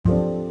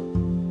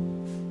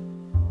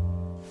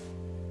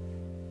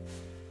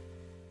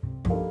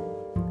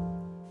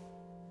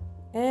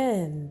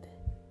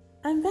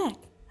I'm back.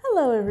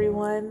 Hello,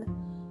 everyone.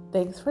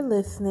 Thanks for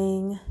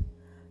listening.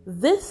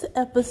 This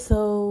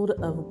episode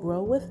of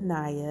Grow with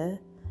Naya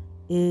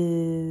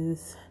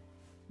is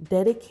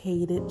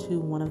dedicated to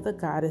one of the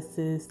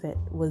goddesses that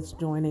was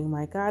joining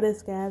my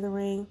goddess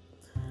gathering.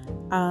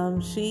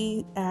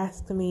 She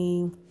asked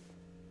me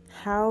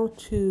how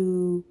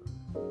to,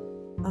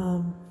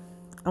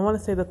 I want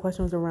to say the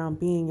question was around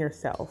being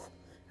yourself.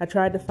 I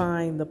tried to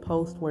find the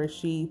post where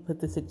she put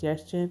the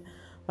suggestion,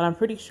 but I'm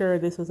pretty sure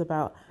this was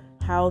about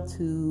how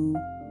to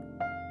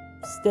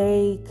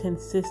stay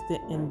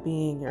consistent in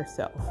being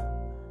yourself.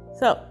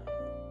 So,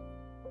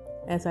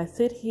 as I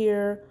sit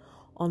here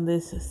on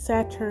this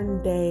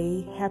Saturn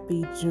day,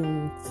 happy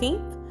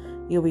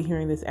Juneteenth. You'll be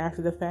hearing this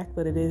after the fact,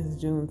 but it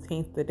is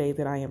Juneteenth, the day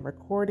that I am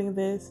recording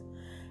this.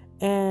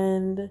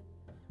 And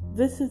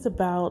this is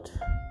about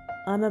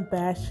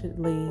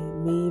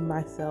unabashedly me,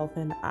 myself,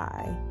 and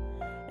I,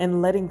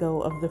 and letting go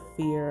of the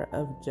fear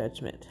of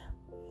judgment.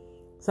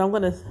 So I'm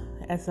going to,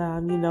 as I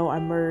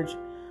merge,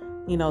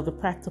 the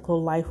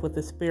practical life with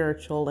the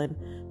spiritual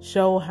and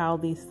show how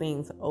these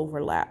things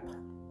overlap.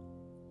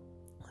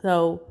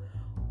 So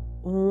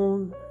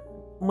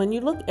when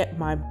you look at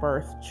my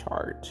birth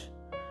chart,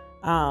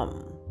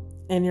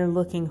 and you're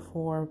looking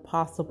for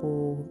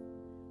possible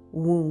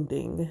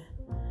wounding,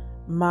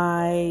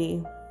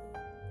 my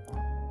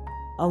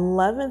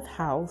 11th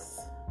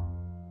house,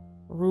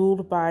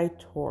 ruled by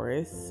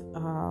Taurus,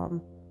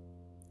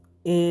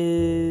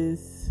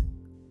 is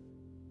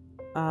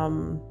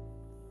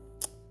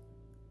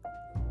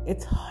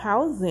it's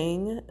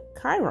housing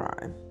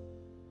Chiron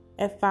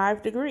at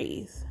 5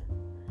 degrees.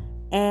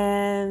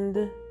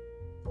 And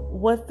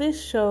what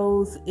this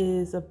shows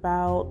is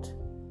about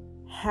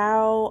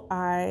how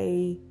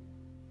I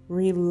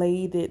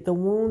related, the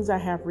wounds I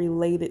have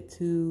related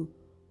to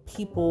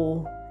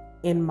people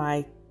in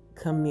my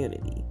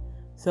community.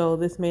 So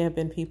this may have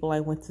been people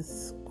I went to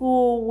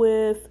school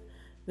with.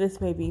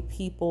 This may be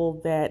people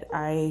that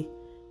I,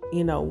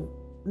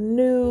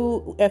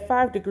 knew. At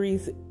 5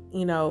 degrees,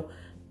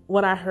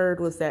 what I heard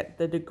was that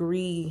the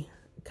degree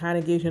kind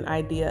of gives you an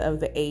idea of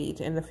the age.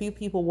 And the few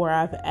people where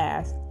I've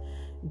asked,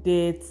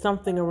 did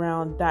something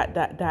around ...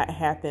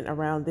 happen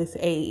around this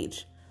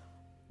age?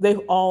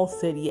 They've all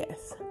said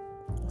yes.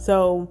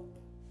 So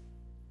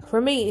for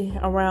me,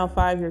 around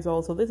 5 years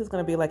old, so this is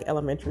going to be like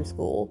elementary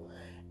school,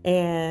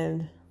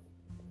 and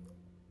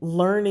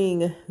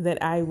learning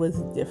that I was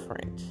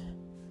different.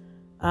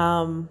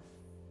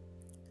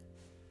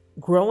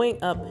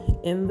 Growing up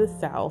in the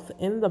South,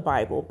 in the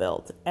Bible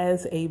Belt,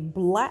 as a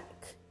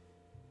Black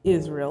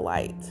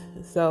Israelite.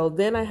 So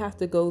then I have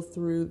to go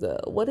through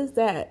what is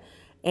that?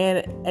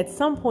 And at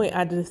some point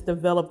I just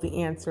developed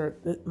the answer.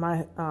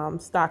 My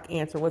stock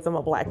answer was, I'm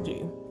a Black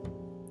Jew.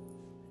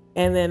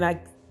 And then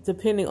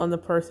depending on the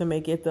person, may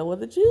get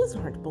the Jews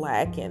aren't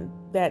Black and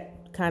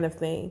that kind of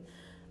thing.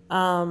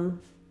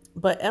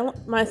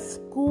 But my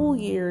school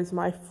years,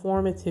 my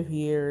formative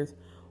years,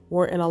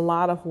 were in a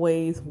lot of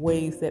ways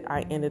that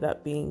I ended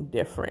up being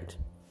different.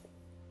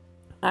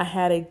 I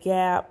had a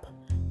gap,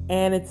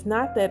 and it's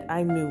not that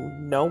I knew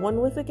no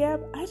one with a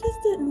gap. I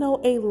just didn't know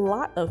a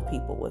lot of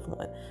people with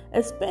one,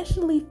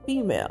 especially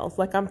females.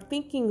 Like, I'm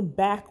thinking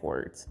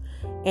backwards,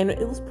 and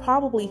it was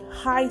probably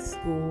high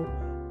school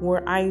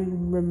where I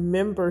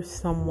remember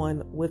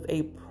someone with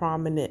a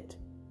prominent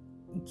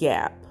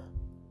gap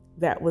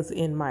that was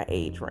in my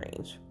age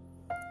range.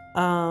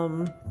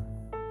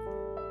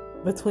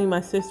 Between my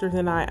sisters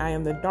and I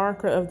am the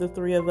darker of the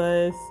three of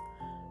us.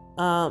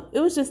 It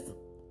was just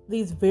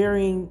these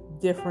varying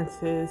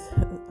differences.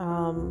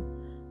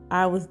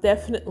 I was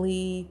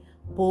definitely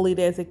bullied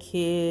as a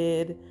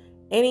kid.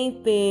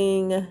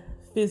 Anything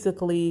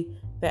physically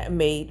that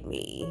made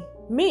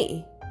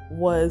me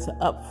was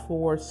up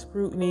for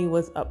scrutiny,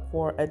 was up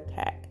for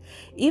attack.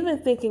 Even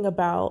thinking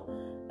about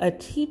a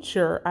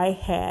teacher I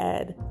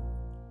had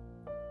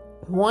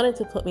wanted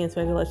to put me in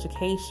special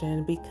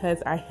education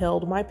because I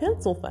held my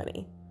pencil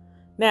funny.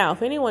 Now,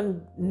 if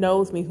anyone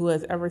knows me who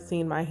has ever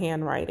seen my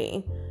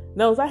handwriting,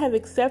 knows I have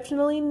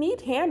exceptionally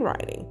neat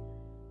handwriting,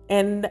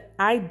 and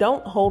I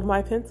don't hold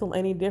my pencil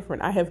any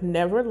different. I have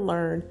never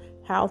learned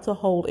how to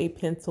hold a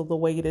pencil the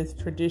way it is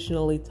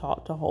traditionally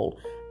taught to hold.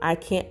 I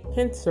can't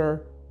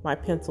pincer my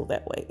pencil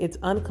that way. It's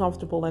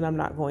uncomfortable, and I'm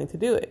not going to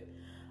do it.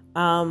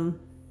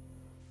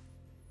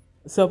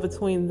 So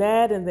between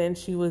that, and then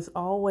she was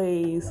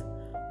always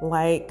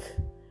like,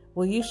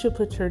 well, you should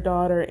put your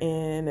daughter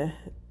in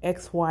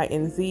X, Y,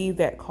 and Z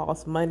that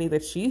costs money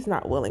that she's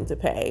not willing to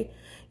pay.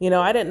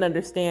 I didn't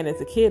understand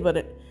as a kid,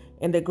 but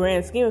in the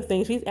grand scheme of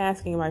things, she's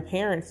asking my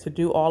parents to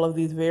do all of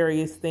these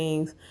various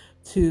things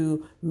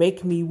to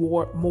make me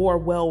more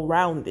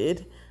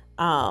well-rounded.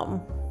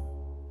 And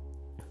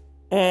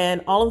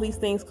all of these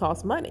things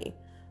cost money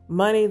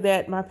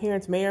that my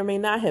parents may or may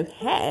not have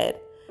had.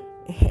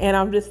 And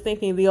I'm just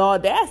thinking the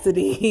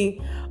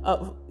audacity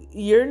of,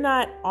 you're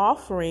not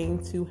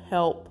offering to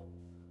help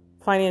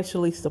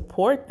financially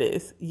support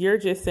this. You're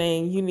just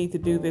saying you need to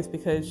do this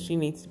because she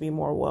needs to be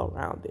more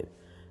well-rounded.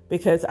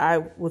 Because I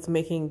was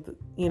making,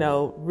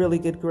 really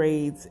good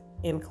grades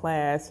in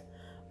class,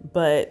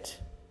 but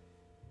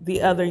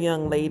the other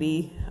young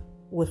lady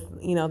with,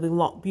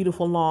 the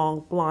beautiful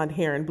long blonde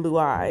hair and blue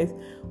eyes,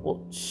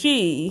 well,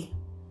 she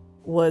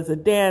was a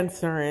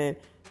dancer and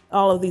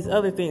all of these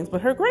other things,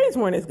 but her grades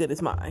weren't as good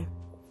as mine.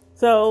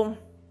 So,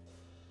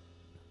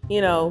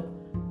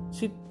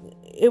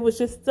 it was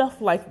just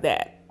stuff like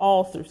that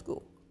all through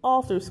school.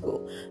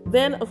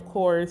 Then, of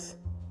course,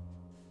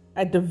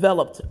 I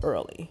developed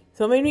early.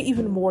 So it made me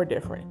even more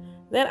different.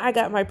 Then I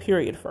got my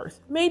period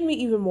first. Made me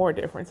even more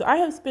different. So I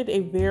have spent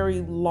a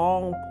very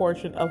long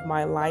portion of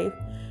my life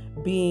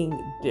being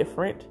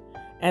different.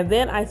 And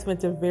then I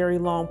spent a very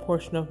long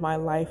portion of my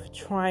life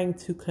trying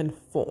to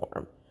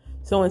conform.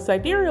 So in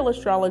sidereal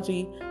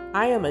astrology,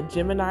 I am a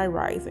Gemini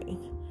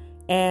rising.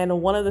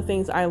 And one of the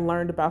things I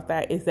learned about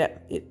that is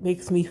that it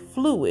makes me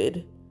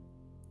fluid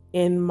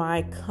in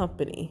my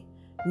company,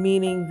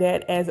 meaning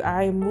that as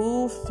I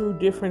move through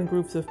different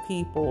groups of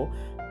people,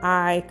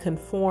 I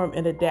conform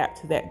and adapt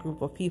to that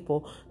group of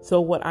people.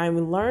 So what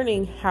I'm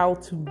learning how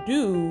to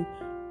do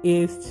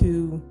is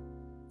to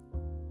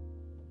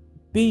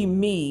be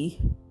me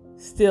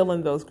still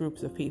in those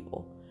groups of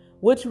people,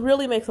 which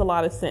really makes a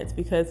lot of sense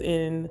because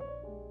in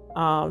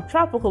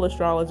tropical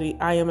astrology,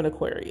 I am an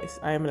Aquarius.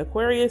 I am an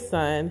Aquarius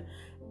sun,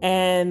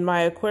 and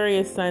my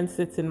Aquarius sun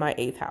sits in my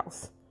 8th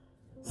house.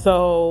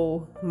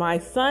 So my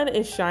sun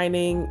is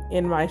shining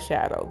in my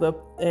shadow.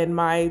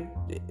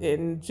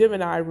 And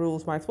Gemini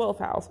rules my 12th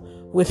house,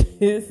 which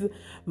is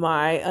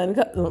my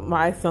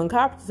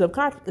subconscious.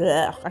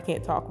 I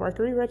can't talk.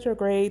 Mercury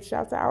retrograde.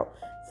 Shouts out.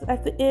 So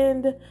at the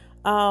end,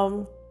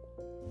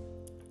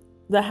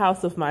 the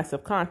house of my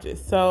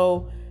subconscious.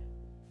 So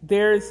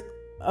there's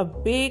a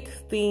big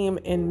theme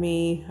in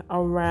me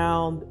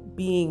around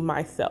being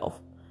myself.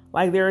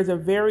 Like there is a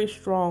very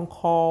strong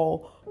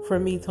call for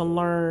me to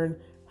learn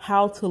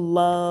how to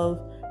love,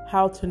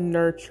 how to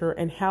nurture,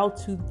 and how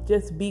to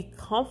just be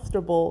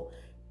comfortable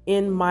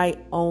in my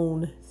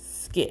own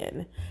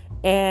skin.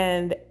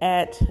 And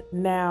at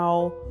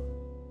now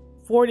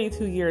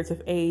 42 years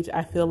of age,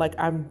 I feel like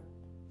I'm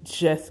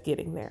just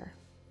getting there.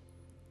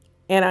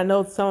 And I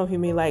know some of you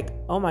may be like,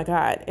 oh my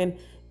God, and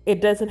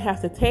it doesn't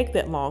have to take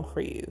that long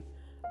for you.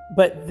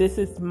 But this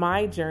is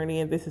my journey,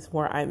 and this is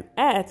where I'm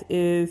at,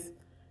 is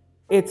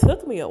it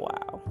took me a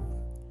while.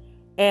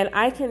 And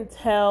I can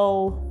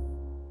tell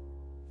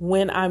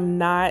when I'm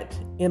not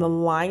in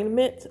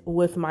alignment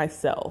with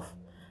myself.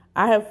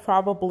 I have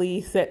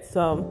probably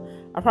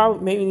I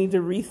probably maybe need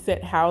to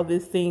reset how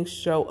these things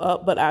show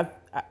up, but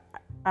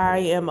I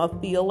am a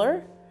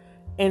feeler.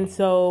 And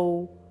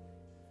so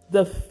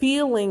the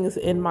feelings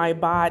in my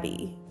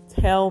body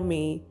tell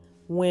me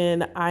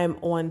when I'm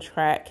on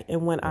track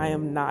and when I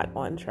am not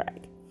on track.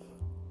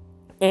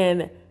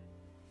 And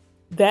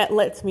that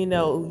lets me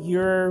know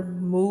you're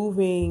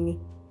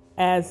moving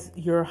as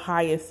your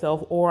highest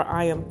self, or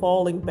I am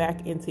falling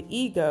back into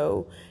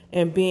ego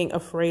and being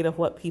afraid of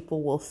what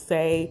people will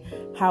say,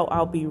 how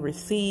I'll be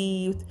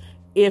received,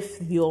 if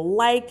you'll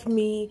like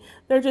me.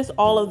 They're just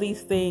all of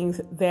these things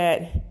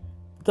that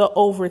the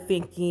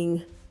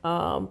overthinking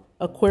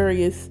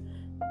Aquarius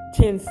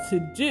tends to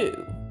do.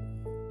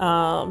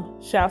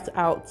 Shouts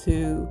out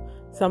to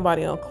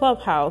somebody on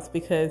Clubhouse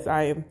because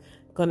I am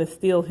going to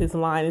steal his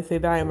line and say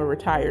that I am a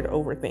retired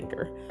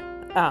overthinker.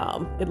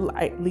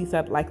 At least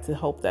I'd like to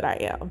hope that I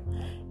am.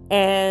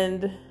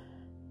 And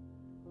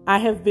I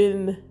have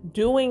been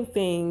doing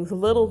things,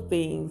 little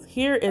things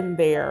here and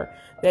there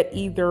that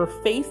either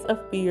face a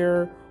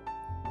fear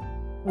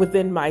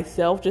within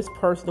myself, just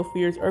personal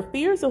fears, or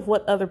fears of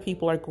what other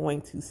people are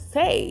going to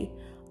say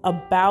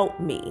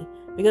about me.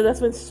 Because I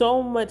spent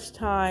so much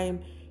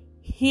time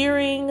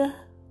hearing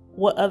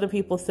what other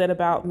people said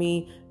about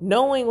me,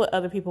 knowing what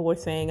other people were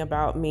saying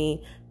about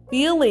me,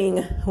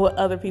 feeling what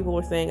other people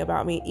were saying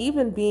about me,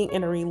 even being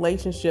in a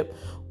relationship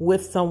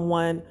with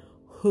someone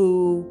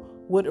who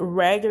would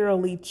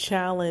regularly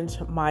challenge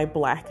my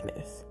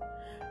blackness.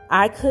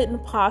 I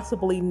couldn't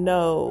possibly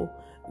know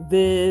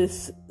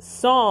this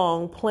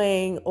song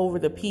playing over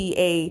the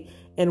PA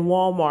in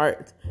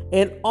Walmart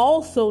and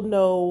also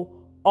know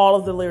all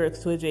of the lyrics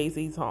to a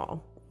Jay-Z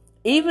song.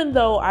 Even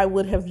though I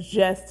would have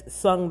just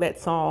sung that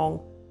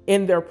song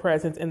in their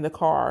presence in the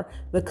car,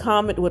 the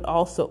comment would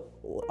also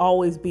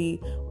always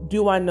be,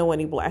 do I know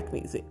any black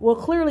music? Well,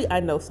 clearly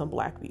I know some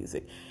black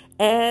music.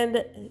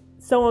 And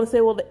someone would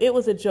say, well, it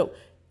was a joke.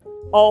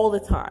 All the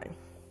time.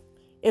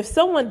 If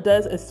someone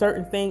does a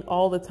certain thing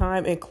all the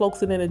time and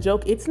cloaks it in a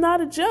joke, it's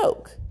not a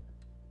joke.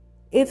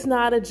 It's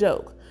not a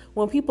joke.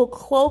 When people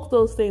cloak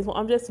those things, well,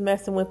 I'm just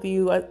messing with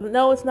you.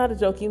 No, it's not a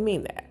joke. You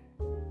mean that.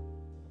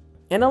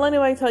 And don't let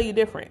anybody tell you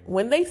different.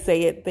 When they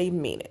say it, they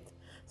mean it.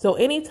 So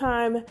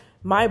anytime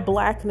my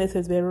blackness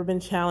has ever been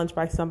challenged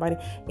by somebody,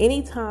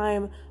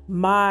 anytime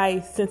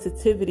my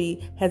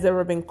sensitivity has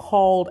ever been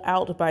called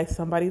out by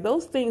somebody,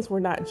 those things were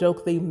not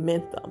jokes. They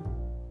meant them.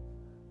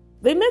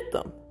 They meant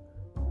them.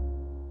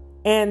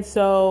 And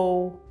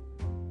so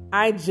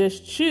I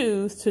just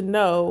choose to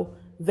know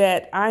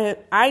that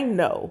I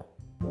know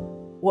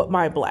what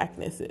my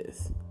blackness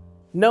is.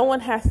 No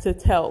one has to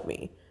tell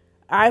me.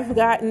 I've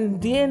gotten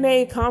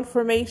DNA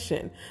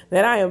confirmation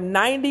that I am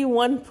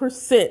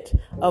 91%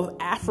 of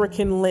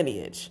African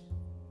lineage.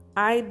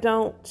 I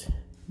don't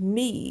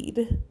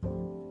need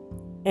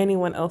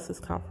anyone else's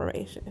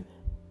confirmation.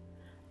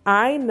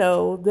 I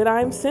know that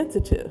I'm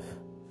sensitive.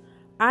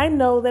 I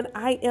know that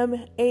I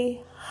am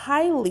a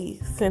highly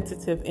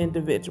sensitive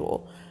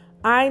individual.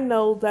 I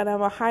know that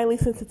I'm a highly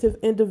sensitive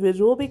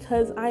individual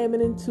because I am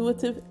an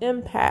intuitive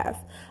empath.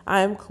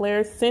 I am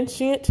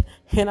clairsentient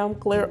and I'm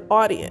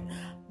clairaudient.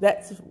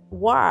 That's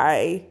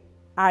why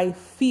I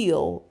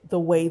feel the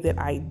way that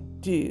I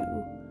do.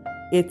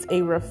 It's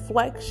a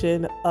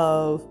reflection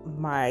of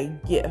my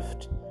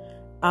gift.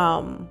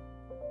 And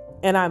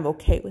I'm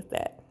okay with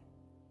that.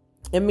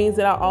 It means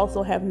that I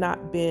also have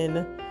not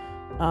been,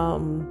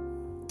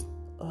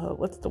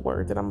 what's the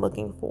word that I'm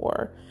looking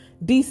for?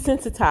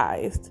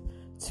 Desensitized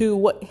to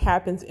what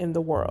happens in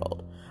the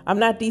world. I'm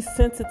not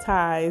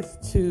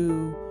desensitized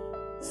to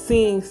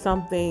seeing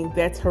something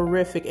that's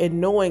horrific and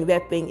knowing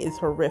that thing is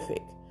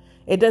horrific.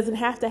 It doesn't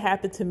have to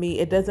happen to me.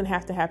 It doesn't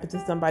have to happen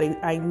to somebody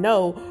I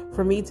know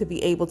for me to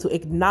be able to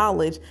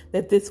acknowledge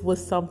that this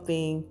was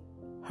something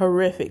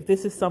horrific.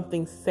 This is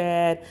something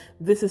sad.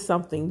 This is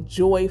something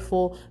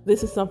joyful.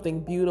 This is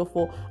something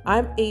beautiful.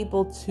 I'm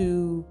able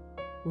to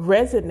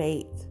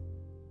resonate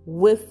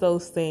with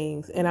those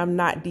things, and I'm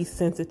not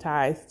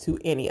desensitized to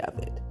any of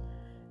it.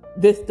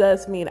 This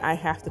does mean I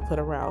have to put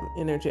around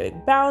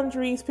energetic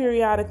boundaries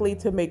periodically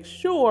to make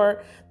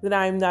sure that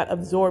I'm not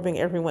absorbing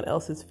everyone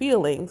else's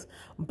feelings,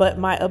 but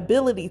my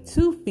ability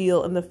to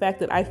feel and the fact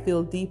that I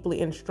feel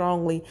deeply and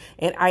strongly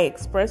and I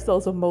express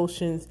those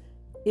emotions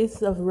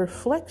is a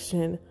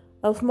reflection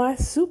of my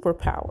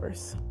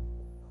superpowers.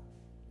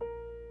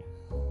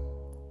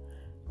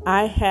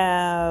 I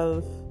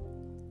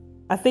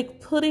think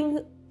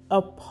posting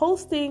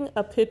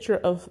a picture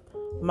of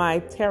my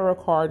tarot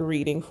card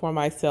reading for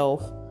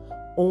myself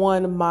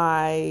on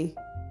my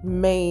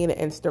main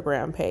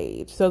Instagram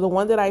page. So the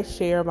one that I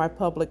share, my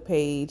public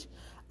page,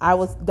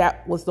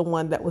 that was the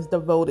one that was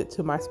devoted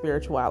to my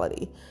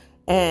spirituality.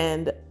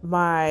 And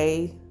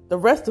the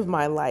rest of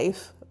my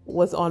life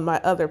was on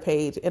my other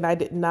page, and I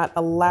did not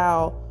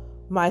allow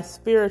my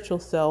spiritual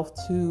self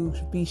to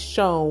be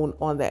shown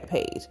on that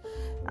page.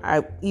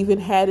 I even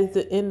had it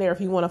in there,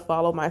 if you want to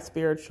follow my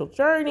spiritual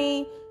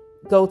journey,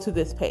 go to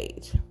this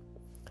page.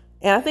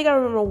 And I think I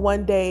remember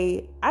one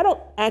day, I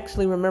don't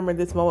actually remember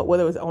this moment,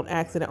 whether it was on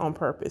accident, on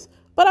purpose,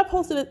 but I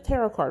posted a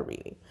tarot card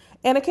reading.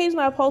 And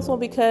occasionally I post one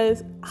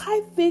because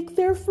I think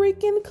they're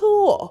freaking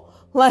cool.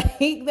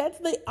 Like, that's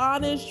the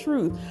honest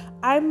truth.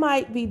 I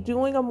might be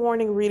doing a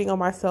morning reading on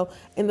myself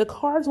and the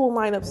cards will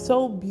line up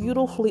so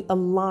beautifully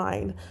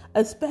aligned,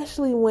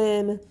 especially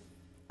when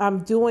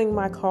I'm doing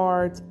my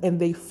cards and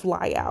they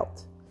fly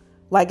out.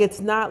 Like,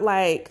 it's not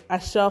like I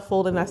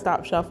shuffled and I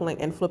stopped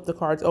shuffling and flipped the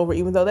cards over,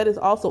 even though that is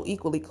also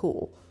equally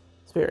cool.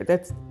 Spirit,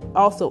 that's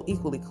also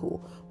equally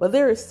cool. But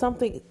there is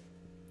something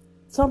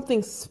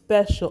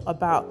special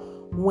about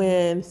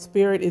when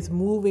Spirit is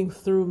moving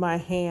through my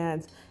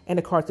hands and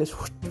the cards just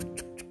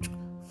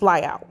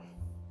fly out.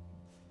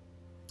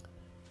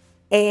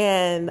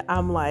 And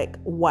I'm like,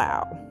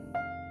 wow.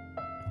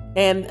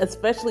 And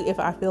especially if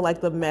I feel like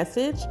the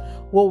message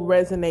will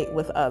resonate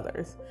with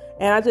others.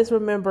 And I just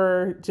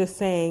remember just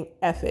saying,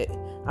 F it.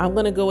 I'm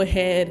going to go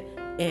ahead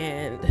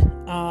and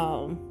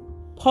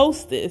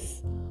post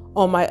this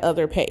on my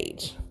other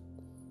page.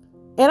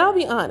 And I'll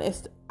be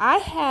honest, I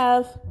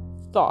have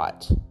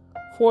thought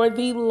for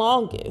the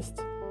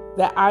longest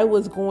that I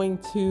was going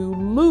to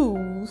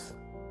lose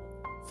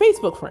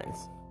Facebook friends.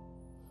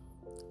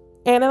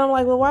 And then I'm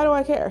like, well, why do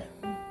I care?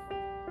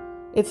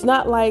 It's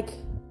not like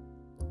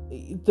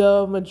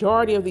the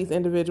majority of these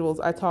individuals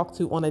I talk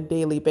to on a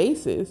daily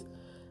basis.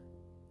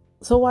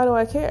 So why do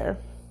I care?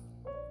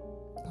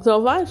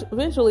 So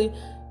eventually,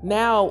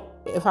 now,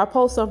 if I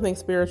post something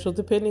spiritual,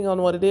 depending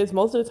on what it is,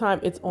 most of the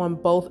time it's on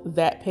both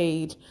that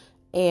page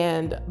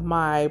and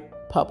my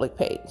public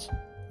page.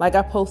 Like,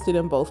 I post it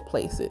in both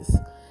places.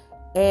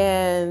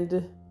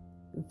 And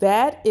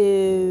that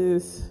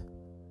is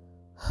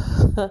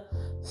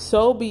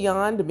so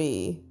beyond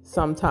me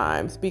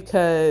sometimes,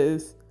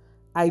 because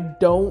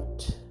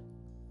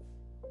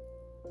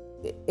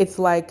it's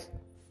like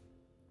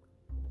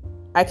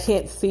I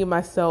can't see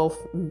myself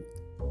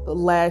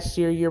last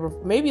year,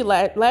 maybe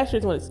last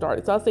year's when it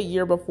started. So I'll say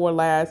year before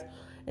last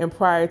and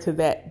prior to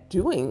that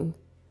doing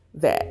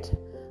that.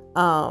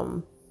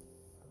 And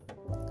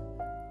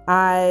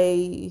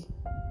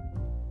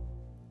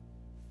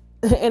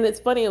it's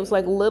funny, it was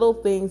like little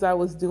things I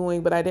was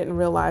doing, but I didn't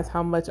realize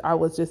how much I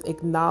was just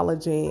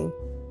acknowledging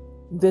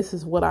this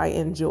is what I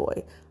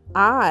enjoy.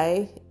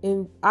 I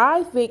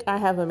think I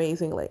have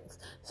amazing legs.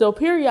 So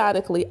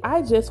periodically,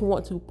 I just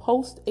want to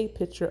post a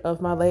picture of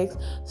my legs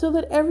so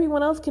that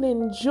everyone else can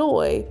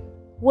enjoy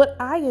what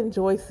I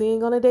enjoy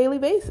seeing on a daily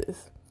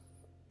basis.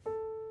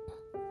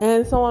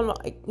 And someone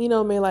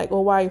may like,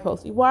 well, why are you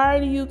posting? Why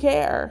do you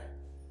care?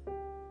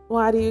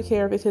 Why do you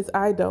care? Because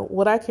I don't.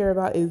 What I care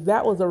about is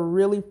that was a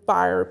really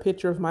fire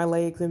picture of my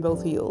legs in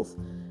those heels.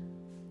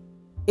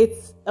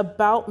 it's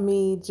about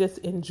me just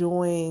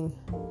enjoying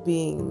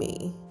being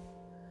me.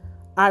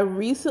 I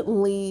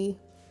recently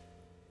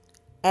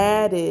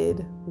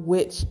added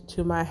witch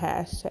to my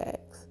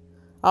hashtags.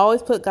 I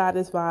always put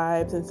goddess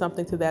vibes and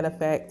something to that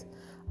effect.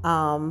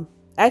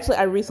 Actually,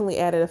 I recently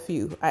added a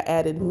few. I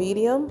added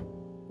medium,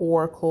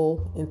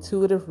 oracle,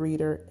 intuitive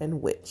reader,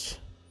 and witch.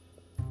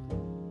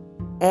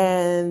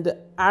 And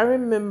I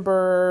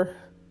remember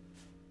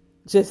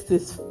just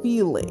this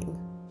feeling,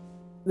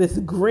 this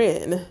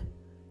grin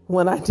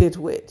when I did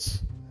witch.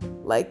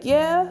 Like,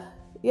 yeah,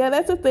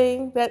 that's a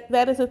thing.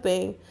 That is a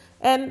thing.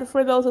 And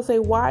for those who say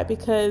why,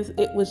 because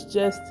it was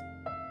just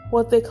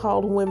what they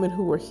called women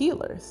who were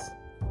healers.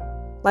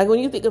 Like when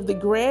you think of the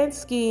grand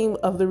scheme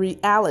of the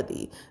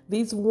reality,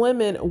 these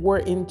women were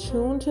in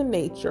tune to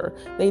nature.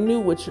 They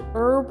knew which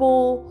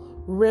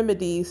herbal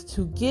remedies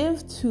to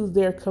give to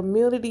their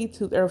community,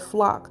 to their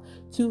flock,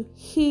 to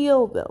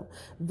heal them.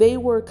 They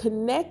were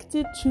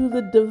connected to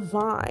the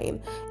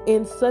divine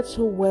in such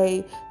a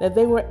way that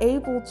they were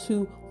able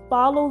to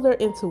follow their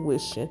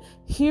intuition,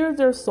 hear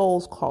their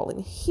soul's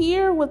calling,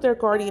 hear what their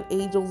guardian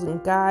angels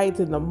and guides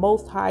and the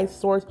most high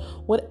source,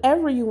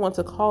 whatever you want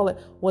to call it,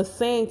 was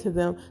saying to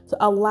them, to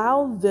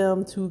allow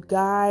them to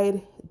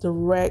guide,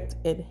 direct,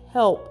 and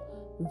help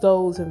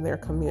those in their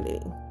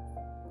community.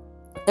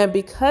 And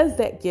because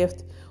that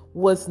gift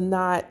was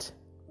not,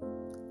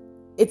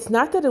 it's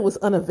not that it was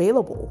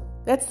unavailable.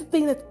 That's the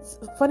thing that's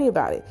funny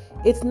about it.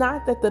 It's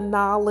not that the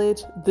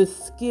knowledge, the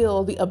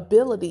skill, the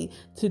ability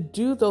to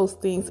do those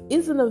things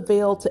isn't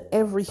available to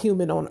every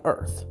human on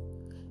earth.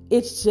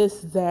 It's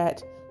just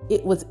that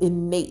it was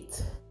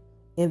innate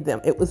in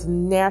them. It was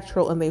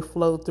natural and they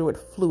flowed through it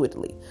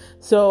fluidly.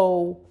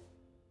 So,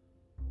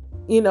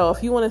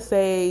 if you want to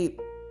say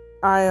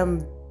I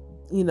am,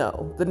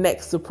 the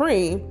next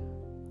supreme,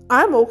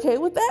 I'm okay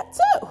with that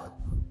too.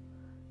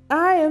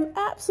 I am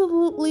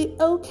absolutely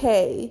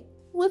okay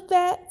with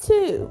that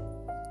too.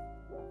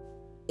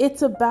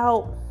 It's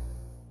about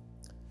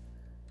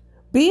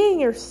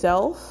being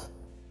yourself,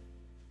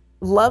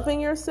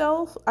 loving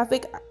yourself. I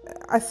think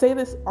I say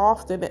this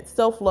often, that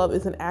self-love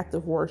is an act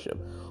of worship.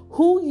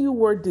 Who you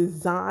were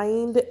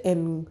designed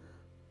and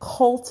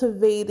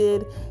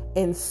cultivated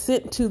and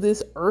sent to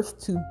this earth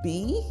to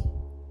be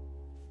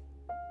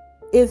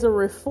is a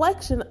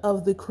reflection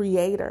of the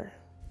Creator.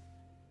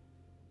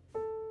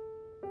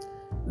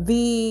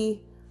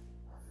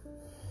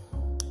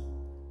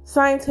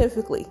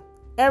 Scientifically,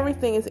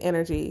 everything is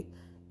energy,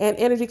 and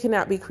energy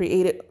cannot be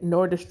created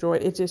nor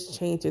destroyed. It just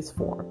changes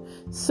form.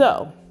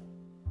 So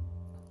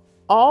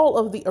all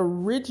of the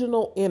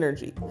original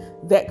energy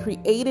that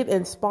created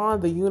and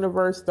spawned the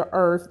universe, the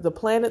earth, the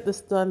planet, the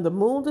sun, the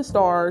moon, the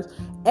stars,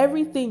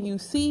 everything you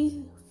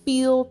see,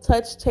 feel,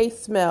 touch,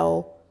 taste,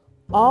 smell,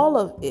 all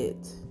of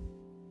it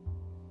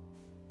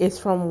is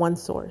from one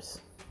source.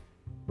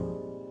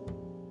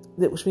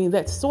 Which means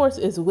that source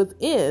is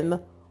within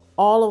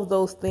all of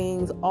those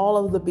things,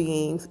 all of the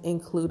beings,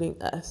 including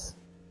us.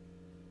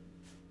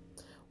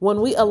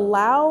 When we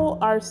allow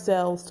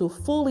ourselves to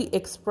fully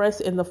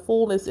express in the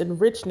fullness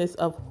and richness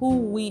of who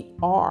we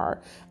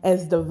are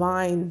as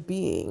divine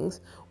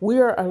beings, we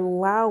are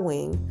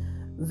allowing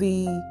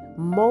the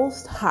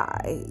Most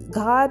High,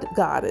 God,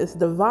 Goddess,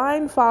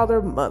 Divine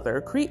Father,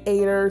 Mother,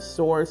 Creator,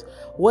 Source,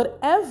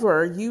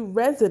 whatever you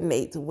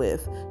resonate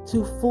with,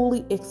 to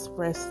fully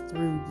express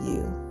through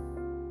you.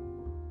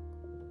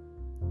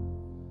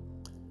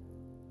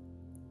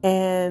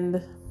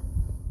 And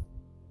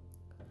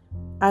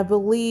I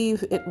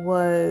believe it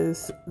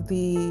was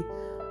the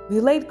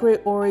late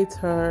great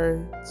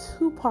orator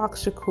Tupac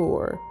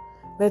Shakur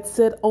that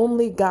said,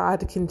 "Only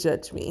God can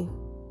judge me."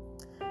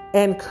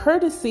 And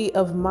courtesy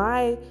of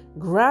my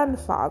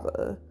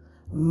grandfather,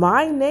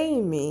 my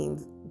name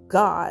means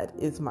God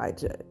is my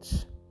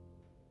judge.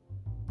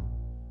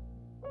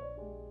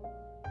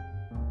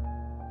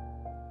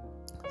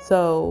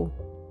 So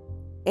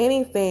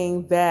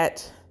anything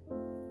that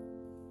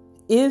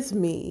is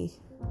me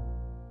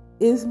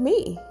is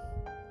me.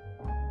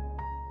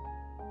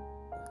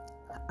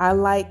 I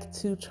like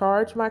to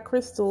charge my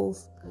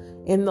crystals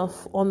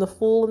on the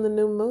full and the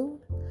new moon,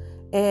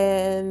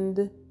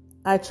 and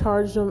I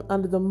charge them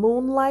under the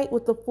moonlight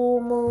with the full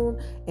moon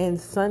and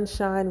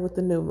sunshine with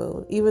the new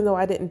moon, even though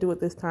I didn't do it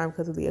this time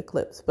because of the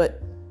eclipse.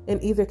 But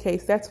in either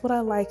case, that's what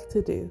I like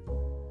to do.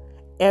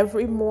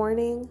 Every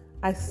morning,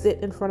 I sit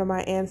in front of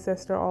my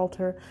ancestor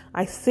altar.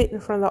 I sit in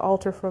front of the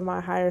altar for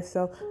my higher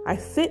self. I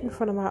sit in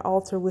front of my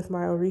altar with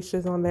my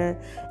orishas on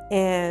there,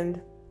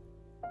 and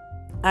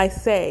I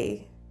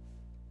say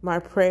my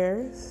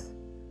prayers,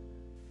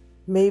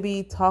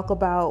 maybe talk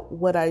about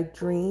what I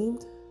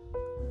dreamed,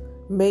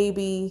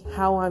 maybe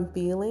how I'm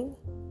feeling,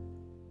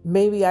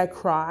 maybe I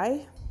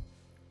cry.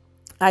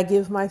 I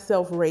give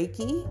myself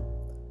Reiki.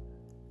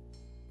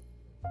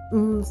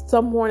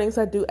 Some mornings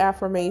I do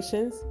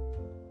affirmations.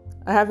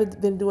 I haven't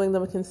been doing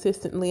them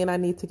consistently, and I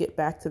need to get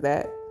back to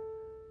that.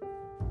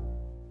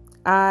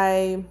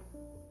 I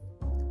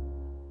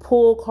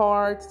pull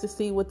cards to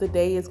see what the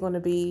day is going to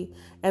be.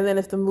 And then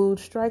if the mood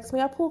strikes me,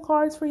 I pull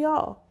cards for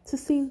y'all to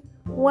see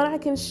what I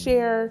can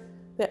share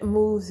that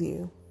moves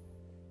you.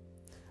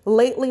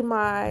 Lately,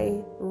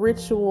 my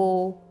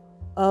ritual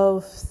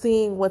of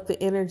seeing what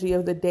the energy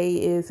of the day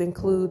is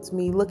includes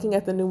me looking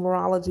at the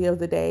numerology of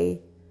the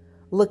day,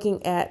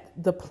 looking at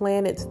the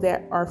planets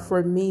that are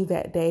for me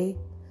that day,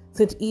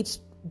 since each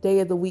day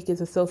of the week is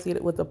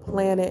associated with a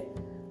planet.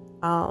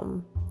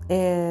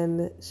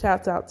 And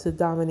shouts out to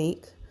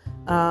Dominique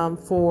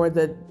for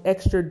the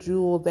extra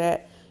jewel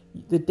that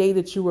the day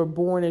that you were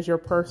born is your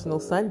personal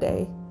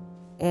Sunday.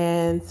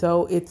 And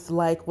so it's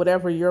like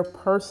whatever your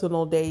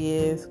personal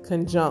day is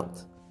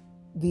conjunct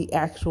the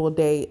actual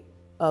day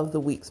of the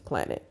week's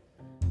planet.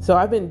 So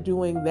I've been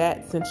doing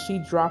that since she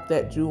dropped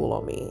that jewel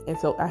on me. And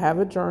so I have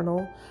a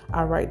journal.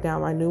 I write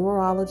down my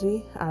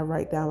numerology. I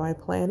write down my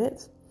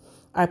planets.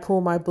 I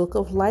pull my book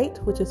of light,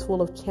 which is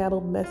full of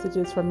channeled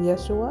messages from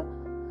Yeshua,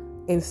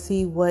 and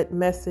see what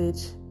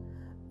message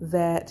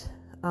that,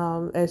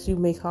 as you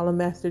may call him,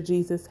 Master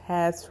Jesus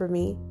has for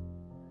me.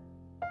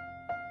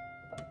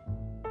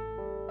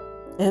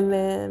 And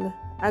then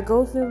I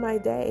go through my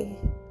day.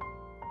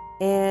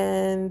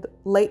 And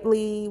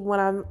lately, when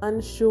I'm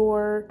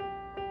unsure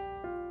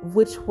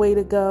which way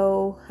to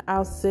go,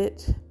 I'll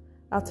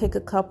take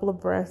a couple of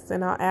breaths,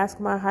 and I'll ask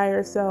my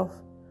higher self,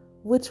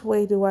 which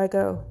way do I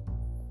go?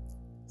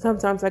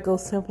 Sometimes I go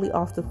simply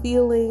off the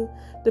feeling,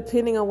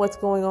 depending on what's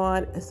going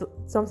on.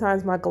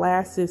 Sometimes my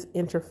glasses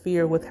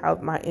interfere with how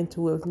my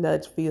intuitive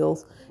nudge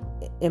feels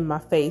in my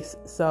face.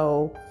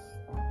 So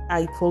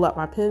I pull out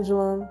my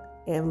pendulum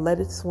and let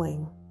it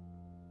swing.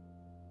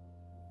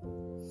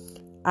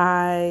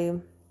 I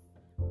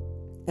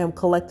am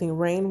collecting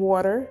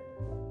rainwater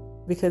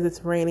because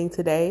it's raining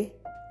today,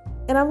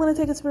 and I'm going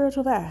to take a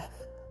spiritual bath.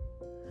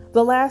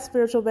 The last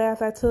spiritual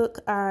bath I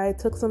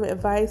took some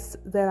advice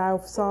that I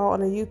saw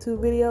on a YouTube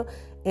video,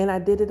 and I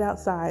did it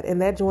outside, and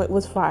that joint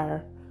was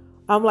fire.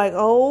 I'm like,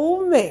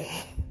 oh man.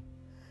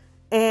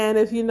 And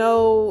if you've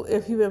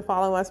been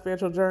following my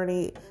spiritual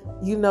journey,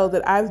 you know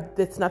that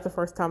it's not the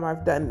first time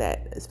I've done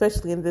that,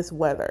 especially in this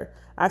weather.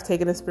 I've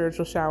taken a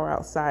spiritual shower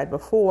outside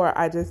before.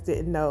 I just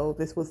didn't know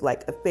this was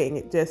like a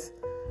thing.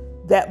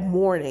 That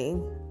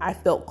morning, I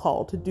felt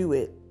called to do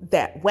it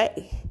that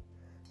way.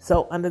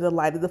 So under the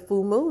light of the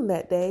full moon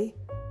that day,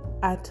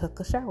 I took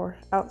a shower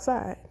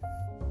outside.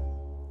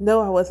 No,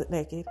 I wasn't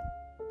naked.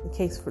 In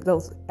case for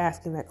those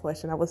asking that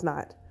question, I was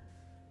not.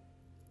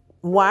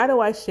 Why do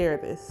I share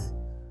this?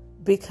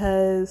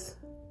 Because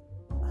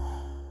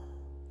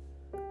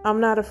I'm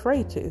not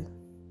afraid to.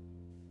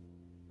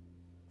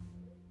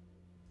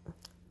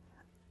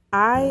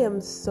 I am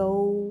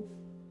so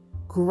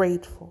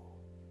grateful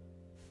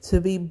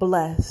to be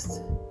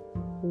blessed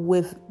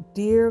with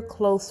dear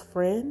close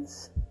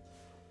friends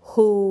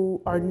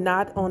who are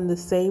not on the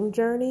same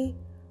journey,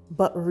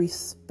 but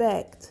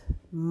respect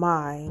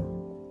mine.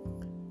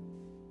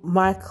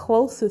 My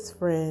closest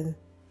friend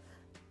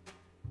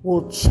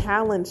will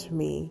challenge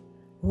me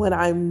when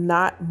I'm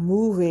not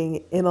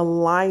moving in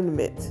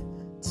alignment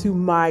to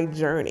my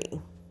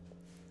journey.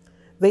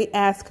 They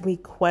ask me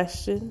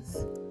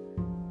questions,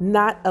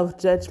 not of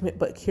judgment,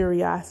 but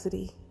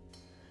curiosity.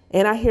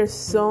 And I hear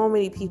so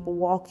many people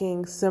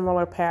walking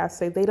similar paths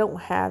say they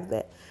don't have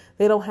that.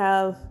 They don't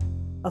have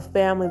a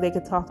family they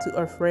could talk to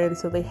or friends,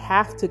 so they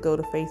have to go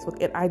to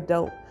Facebook. And I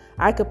don't.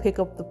 I could pick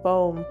up the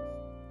phone,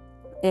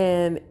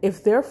 and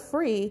if they're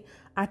free,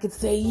 I could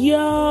say,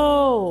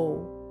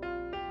 yo,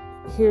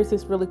 here's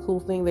this really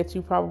cool thing that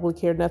you probably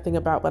care nothing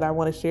about, but I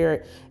want to share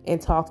it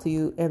and talk to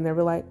you. And they'll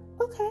be like,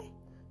 okay.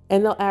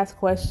 And they'll ask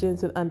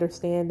questions and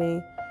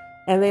understanding,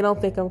 and they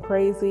don't think I'm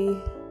crazy.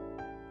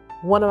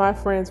 One of my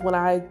friends, when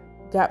I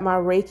got my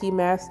Reiki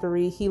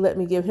mastery, he let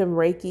me give him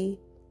Reiki.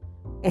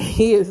 And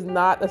he is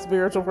not a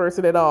spiritual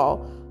person at all,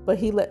 but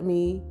he let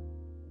me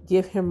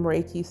give him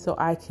Reiki so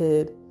I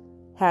could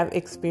have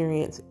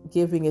experience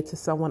giving it to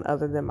someone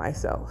other than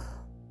myself.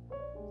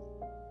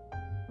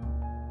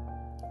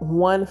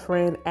 One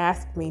friend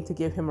asked me to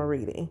give him a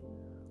reading.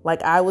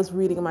 Like I was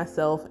reading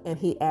myself, and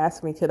he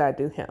asked me, could I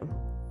do him?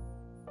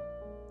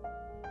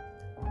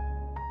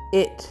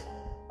 It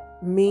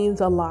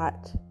means a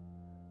lot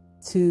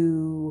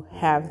to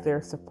have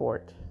their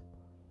support.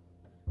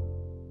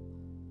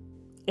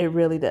 It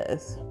really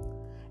does.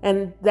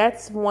 And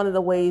that's one of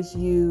the ways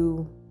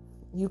you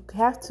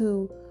have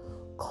to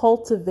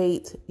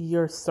cultivate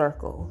your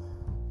circle.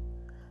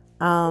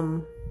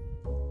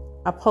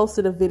 I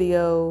posted a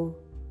video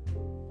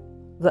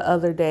the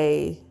other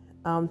day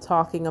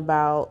talking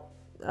about,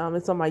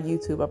 it's on my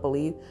YouTube, I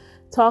believe,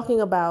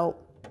 talking about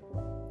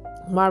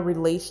my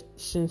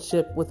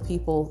relationship with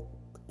people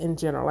in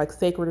general, like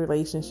sacred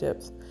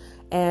relationships.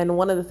 And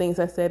one of the things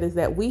I said is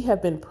that we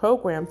have been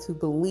programmed to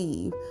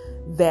believe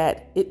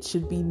that it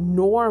should be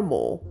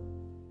normal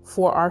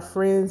for our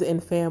friends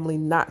and family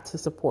not to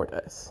support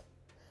us.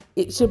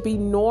 It should be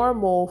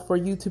normal for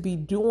you to be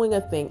doing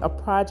a thing, a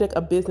project,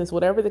 a business,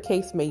 whatever the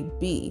case may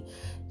be.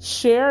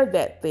 Share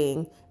that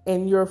thing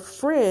and your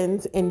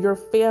friends and your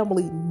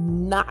family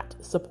not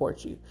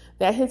support you.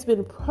 That has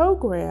been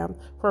programmed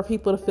for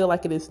people to feel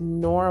like it is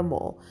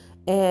normal.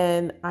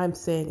 And I'm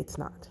saying it's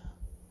not.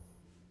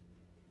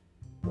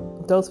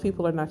 Those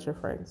people are not your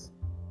friends.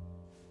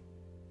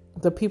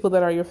 The people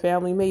that are your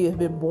family may have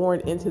been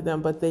born into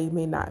them, but they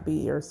may not be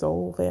your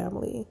soul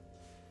family.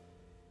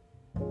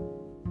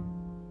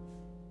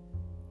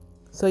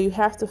 So you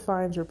have to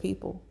find your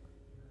people,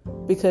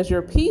 because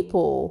your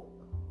people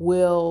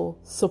will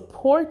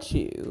support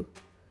you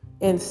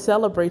and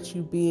celebrate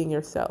you being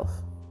yourself.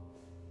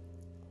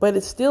 But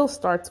it still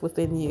starts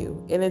within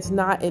you, and it's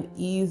not an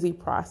easy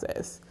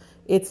process.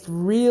 It's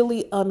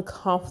really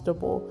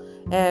uncomfortable.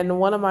 And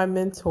one of my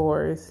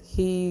mentors,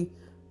 he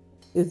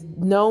is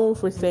known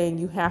for saying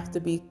you have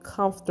to be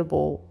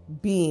comfortable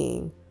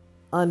being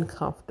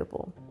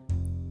uncomfortable.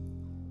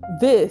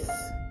 This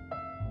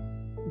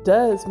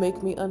does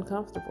make me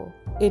uncomfortable.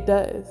 It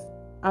does.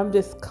 I'm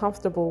just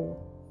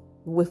comfortable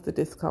with the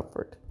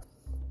discomfort.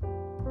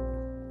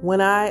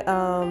 When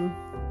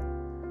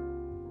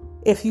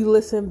if you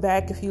listen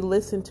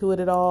to it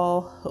at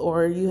all,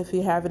 or if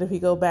you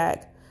go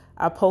back,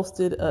 I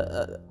recorded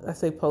a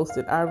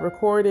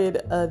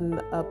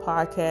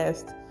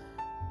podcast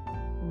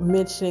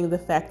mentioning the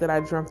fact that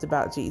I dreamt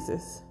about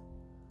Jesus.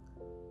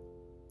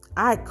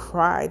 I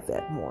cried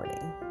that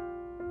morning.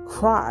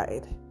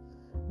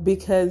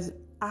 Because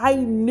I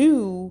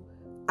knew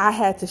I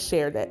had to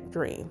share that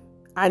dream.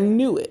 I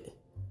knew it.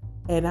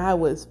 And I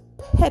was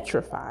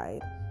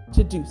petrified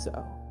to do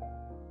so,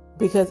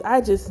 because I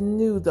just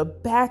knew the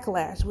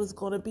backlash was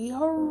going to be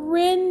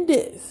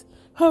horrendous.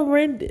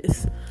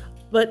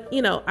 But,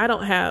 I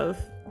don't have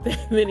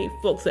that many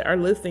folks that are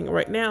listening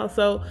right now.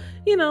 So,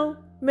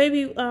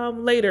 maybe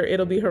later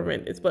it'll be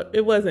horrendous, but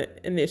it wasn't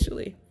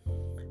initially.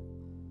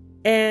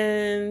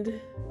 And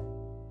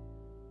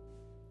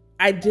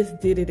I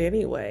just did it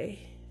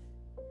anyway.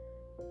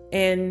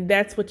 And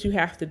that's what you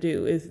have to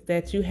do, is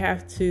that you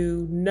have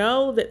to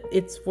know that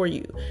it's for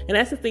you. And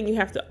that's the thing you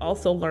have to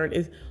also learn,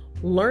 is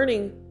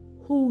learning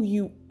who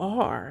you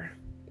are.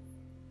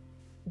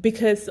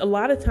 Because a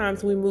lot of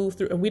times we move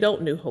through and we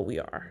don't know who we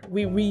are.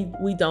 We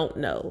don't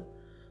know.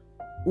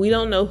 We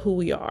don't know who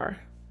we are.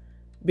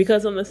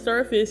 Because on the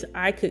surface,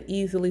 I could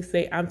easily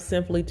say I'm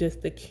simply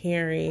just the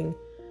caring,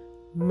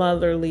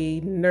 motherly,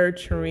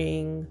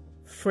 nurturing,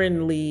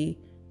 friendly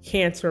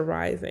Cancer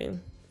rising,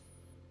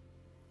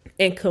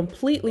 and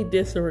completely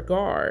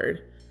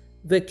disregard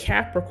the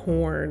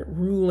Capricorn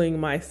ruling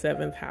my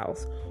 7th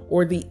house,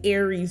 or the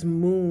Aries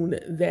moon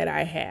that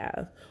I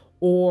have,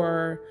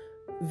 or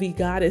the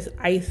goddess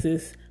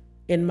Isis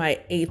in my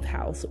 8th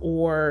house,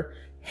 or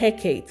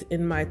Hecate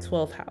in my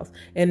 12th house,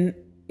 and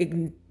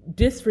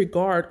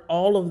disregard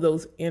all of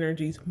those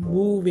energies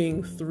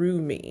moving through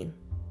me.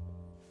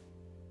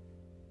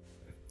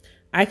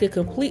 I could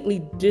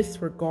completely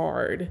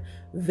disregard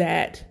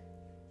that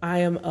I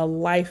am a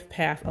life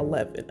path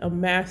 11, a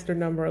master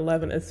number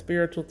 11, a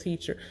spiritual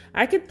teacher.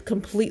 I could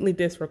completely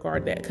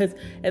disregard that, because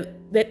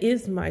that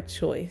is my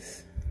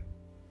choice.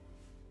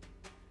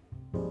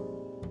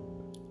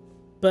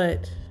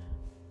 But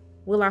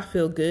will I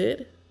feel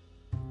good?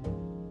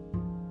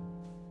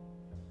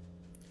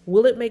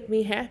 Will it make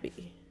me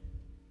happy?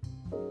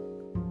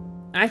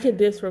 I could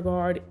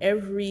disregard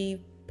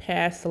every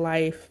past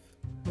life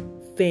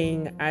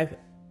thing I've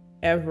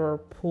ever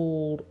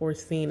pulled or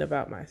seen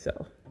about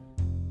myself.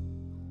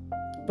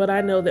 But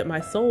I know that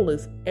my soul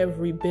is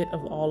every bit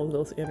of all of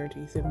those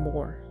energies and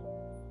more.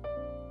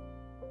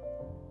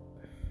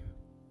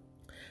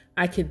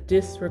 I could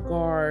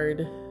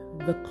disregard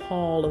the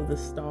call of the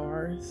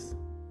stars,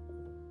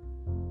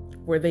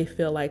 where they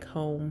feel like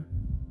home.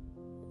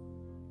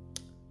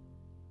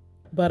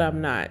 But I'm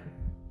not.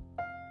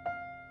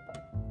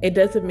 It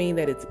doesn't mean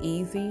that it's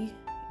easy.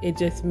 It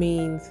just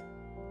means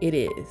it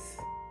is.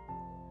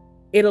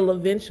 It'll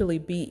eventually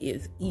be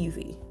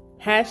easy.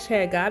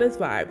 Hashtag Goddess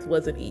Vibes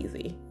wasn't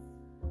easy.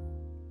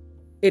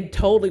 It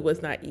totally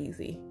was not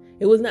easy.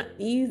 It was not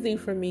easy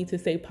for me to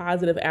say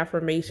positive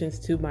affirmations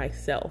to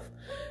myself,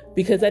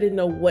 because I didn't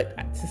know what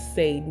to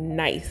say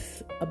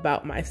nice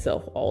about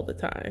myself all the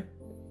time.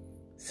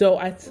 So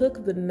I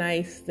took the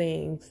nice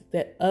things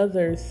that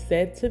others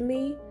said to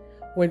me,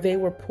 where they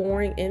were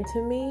pouring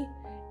into me,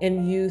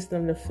 and used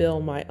them to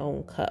fill my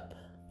own cup.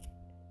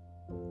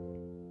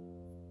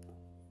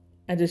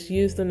 I just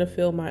used them to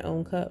fill my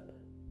own cup.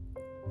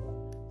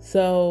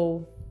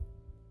 So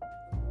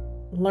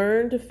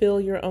learn to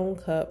fill your own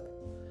cup.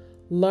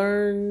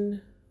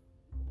 Learn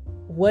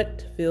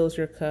what fills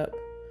your cup.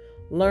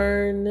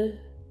 Learn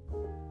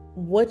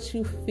what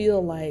you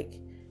feel like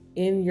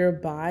in your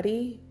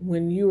body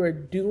when you are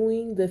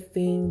doing the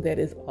thing that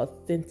is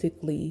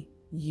authentically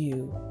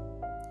you,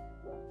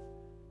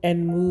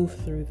 and move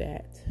through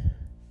that.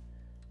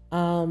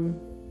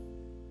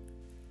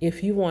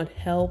 If you want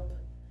help,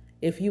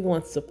 if you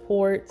want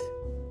support,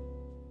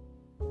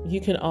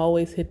 you can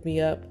always hit me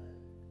up.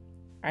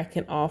 I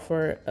can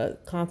offer a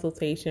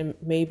consultation,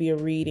 maybe a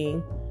reading,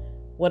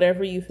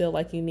 whatever you feel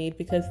like you need,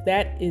 because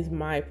that is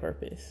my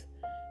purpose.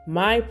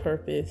 My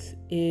purpose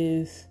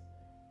is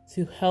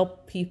to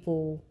help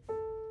people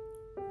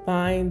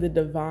find the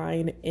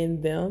divine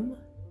in them,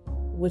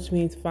 which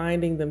means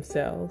finding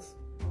themselves.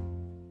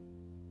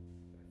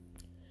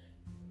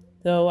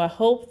 So I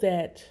hope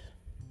that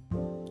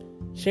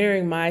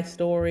sharing my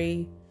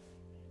story,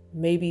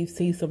 maybe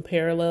see some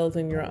parallels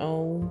in your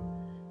own,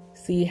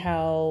 see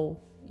how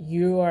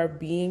you are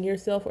being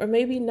yourself, or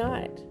maybe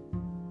not.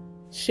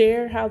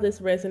 Share how this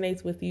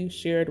resonates with you,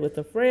 share it with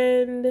a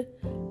friend,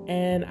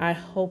 and I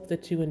hope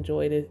that you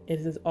enjoyed it.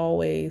 As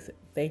always,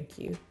 thank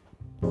you.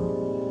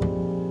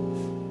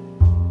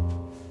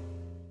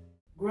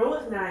 Grow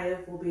with Naya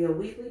will be a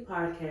weekly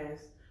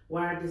podcast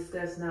where I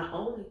discuss not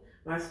only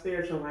my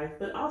spiritual life,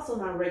 but also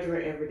my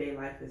regular everyday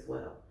life as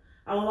well.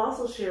 I will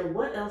also share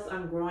what else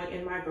I'm growing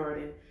in my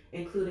garden,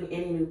 including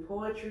any new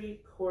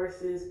poetry,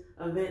 courses,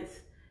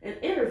 events, and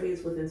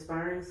interviews with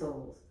inspiring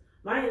souls.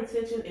 My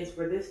intention is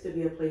for this to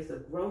be a place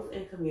of growth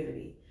and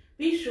community.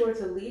 Be sure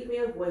to leave me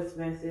a voice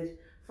message.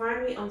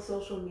 Find me on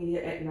social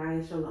media at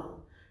Naya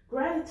Shalom.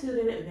 Gratitude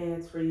in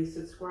advance for you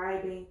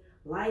subscribing,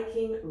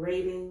 liking,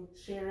 rating,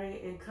 sharing,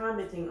 and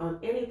commenting on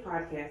any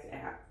podcast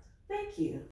app. Thank you.